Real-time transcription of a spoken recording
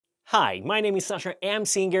Hi, my name is Sasha M.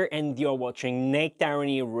 Singer and you're watching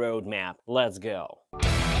Nectarine Roadmap. Let's go!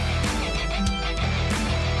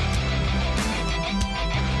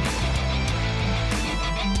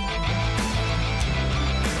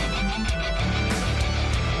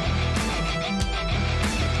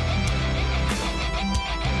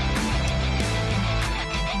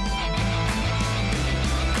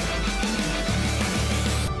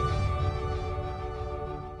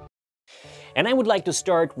 And I would like to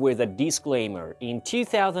start with a disclaimer. In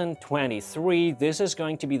 2023, this is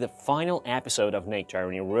going to be the final episode of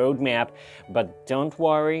Nectarine Roadmap, but don't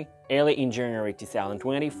worry, early in January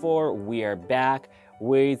 2024, we are back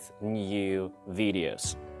with new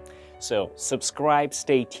videos. So subscribe,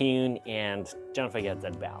 stay tuned, and don't forget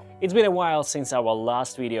that bell. It's been a while since our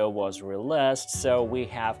last video was released, so we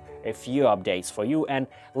have a few updates for you, and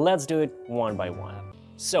let's do it one by one.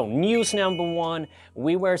 So, news number one,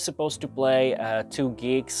 we were supposed to play 2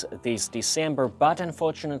 gigs this December, but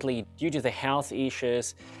unfortunately, due to the health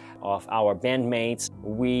issues of our bandmates,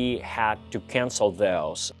 we had to cancel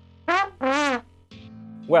those.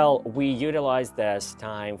 Well, we utilized this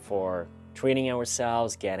time for treating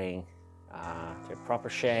ourselves, getting to proper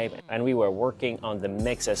shape, and we were working on the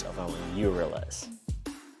mixes of our new release.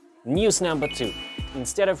 News number 2,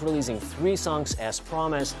 instead of releasing 3 songs as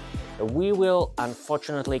promised, we will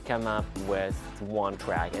unfortunately come up with 1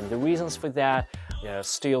 track, and the reasons for that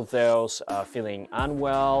still those feeling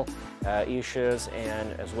unwell issues,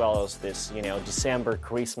 and as well as this December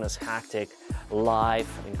Christmas hectic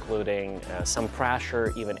life, including some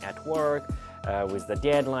pressure even at work with the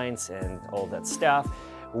deadlines and all that stuff.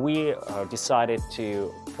 We decided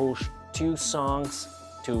to push 2 songs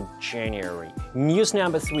to January. News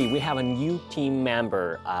number 3, we have a new team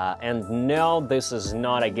member, and no, this is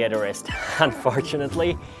not a guitarist,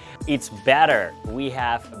 unfortunately. It's better. We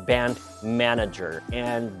have a band manager,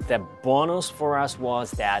 and the bonus for us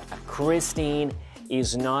was that Christine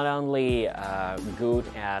is not only good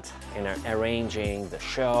at arranging the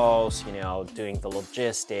shows, doing the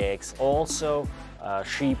logistics, also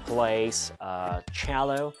she plays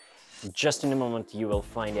cello. Just in a moment you will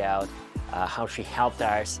find out how she helped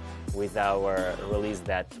us with our release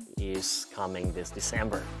that is coming this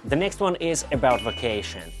December. The next one is about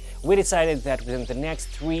vacation. We decided that within the next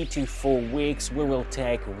 3 to 4 weeks we will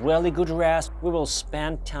take really good rest, we will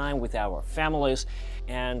spend time with our families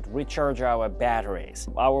and recharge our batteries.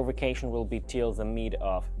 Our vacation will be till the mid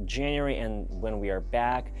of January, and when we are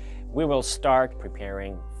back we will start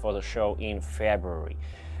preparing for the show in February.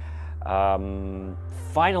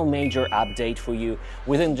 Final major update for you.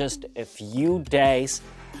 Within just a few days,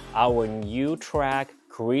 our new track,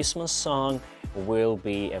 Christmas Song, will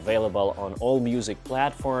be available on all music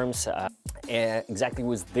platforms. Exactly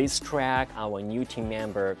with this track, our new team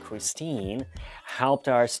member, Christine, helped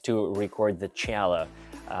us to record the cello.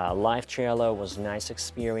 Live cello was a nice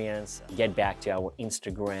experience. Get back to our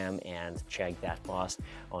Instagram and check that post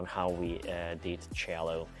on how we did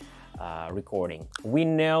cello recording. We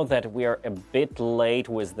know that we are a bit late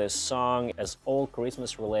with this song, as all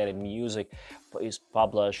Christmas related music is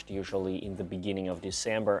published usually in the beginning of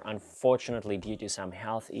December. Unfortunately, due to some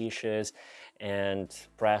health issues and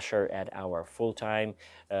pressure at our full-time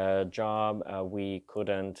job, we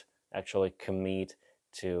couldn't actually commit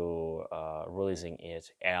to releasing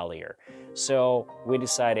it earlier. So we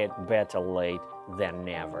decided better late than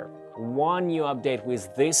never. One new update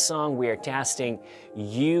with this song: we are testing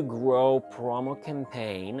YouGrow promo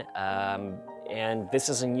campaign, and this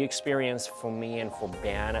is a new experience for me and for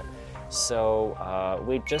Ben. So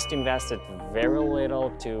we just invested very little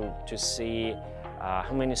to see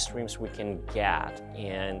how many streams we can get,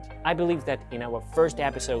 and I believe that in our first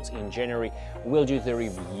episodes in January we'll do the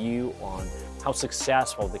review on how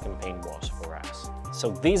successful the campaign was for us. So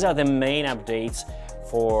these are the main updates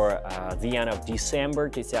for the end of December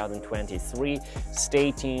 2023.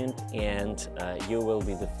 Stay tuned, and you will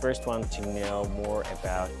be the first one to know more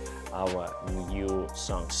about our new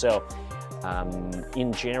song. So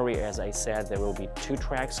in January, as I said, there will be 2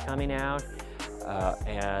 tracks coming out,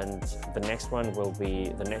 and the next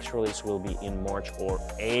release will be in March or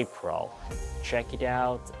April. Check it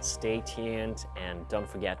out, stay tuned, and don't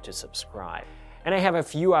forget to subscribe. And I have a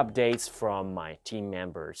few updates from my team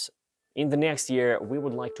members. In the next year, we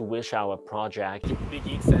would like to wish our project big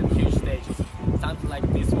gigs and huge stages, something like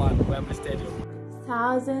this one, Wembley Stadium.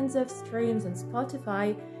 Thousands of streams on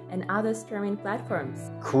Spotify and other streaming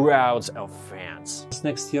platforms. crowds of fans.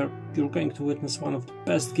 Next year, you're going to witness one of the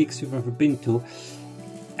best gigs you've ever been to.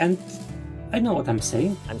 And I know what I'm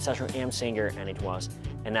saying. I'm Sasha M. Singer, and it was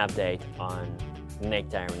an update on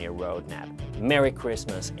Nectarine Roadmap. Merry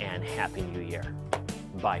Christmas and Happy New Year.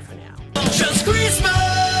 Bye for now. Just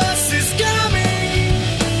Christmas is gone.